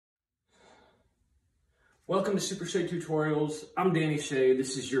Welcome to Super Shay Tutorials. I'm Danny Shay.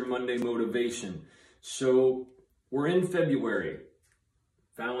 This is your Monday motivation. So we're in February.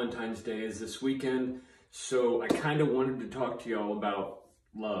 Valentine's Day is this weekend. So I kind of wanted to talk to y'all about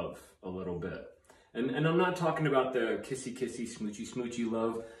love a little bit. And I'm not talking about the kissy kissy smoochy smoochy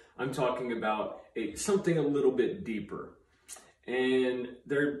love. I'm talking about something a little bit deeper. And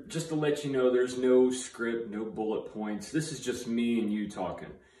just to let you know, there's no script, no bullet points. This is just me and you talking.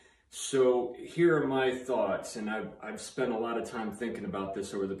 So here are my thoughts, and I've spent a lot of time thinking about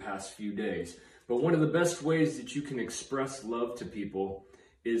this over the past few days. But one of the best ways that you can express love to people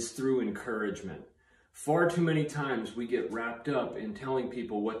is through encouragement. Far too many times we get wrapped up in telling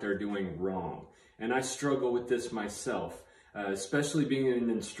people what they're doing wrong. And I struggle with this myself. Especially being an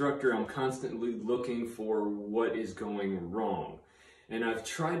instructor, I'm constantly looking for what is going wrong. And I've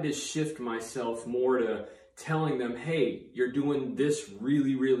tried to shift myself more to telling them, hey, you're doing this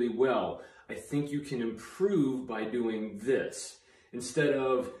really, really well. I think you can improve by doing this. Instead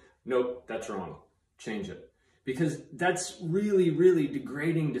of, nope, that's wrong, change it. Because that's really, really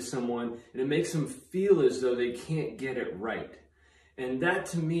degrading to someone, and it makes them feel as though they can't get it right. And that,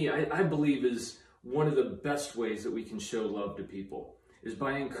 to me, I believe is one of the best ways that we can show love to people, is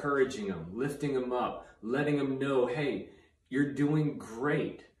by encouraging them, lifting them up, letting them know, hey, you're doing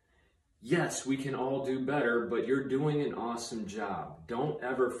great. Yes, we can all do better, but you're doing an awesome job. Don't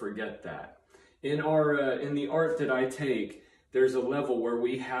ever forget that. In the art that I take, there's a level where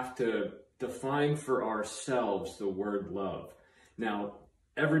we have to define for ourselves the word love. Now,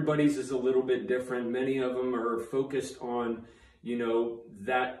 everybody's is a little bit different. Many of them are focused on,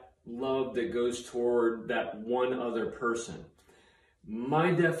 that love that goes toward that one other person.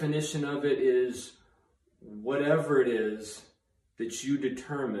 My definition of it is whatever it is that you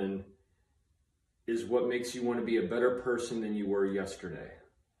determine is what makes you want to be a better person than you were yesterday.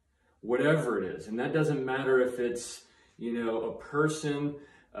 Whatever it is. And that doesn't matter if it's, a person,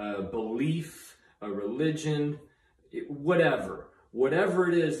 a belief, a religion, whatever. Whatever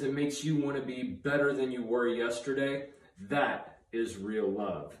it is that makes you want to be better than you were yesterday, that is real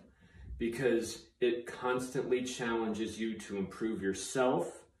love. Because it constantly challenges you to improve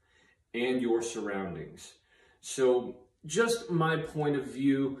yourself and your surroundings. So just my point of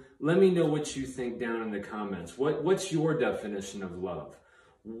view, let me know what you think down in the comments. What's your definition of love?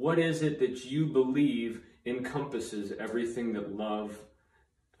 What is it that you believe encompasses everything that love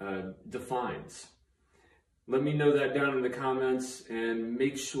defines? Let me know that down in the comments, and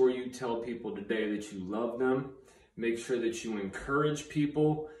make sure you tell people today that you love them. Make sure that you encourage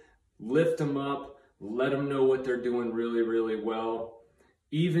people, lift them up, let them know what they're doing really, really well,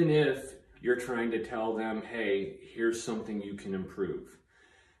 even if you're trying to tell them, hey, here's something you can improve.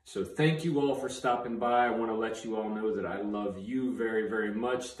 So thank you all for stopping by. I want to let you all know that I love you very, very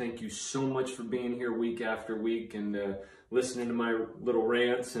much. Thank you so much for being here week after week and listening to my little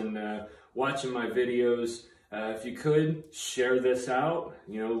rants and watching my videos. If you could, share this out.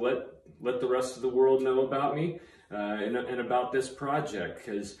 Let the rest of the world know about me and about this project,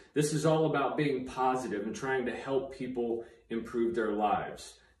 because this is all about being positive and trying to help people improve their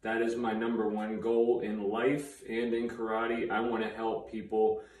lives. That is my number one goal in life and in karate. I want to help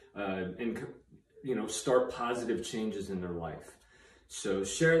people start positive changes in their life. So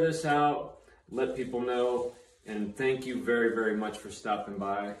share this out, let people know, and thank you very, very much for stopping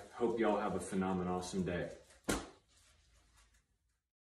by. Hope y'all have a phenomenal, awesome day.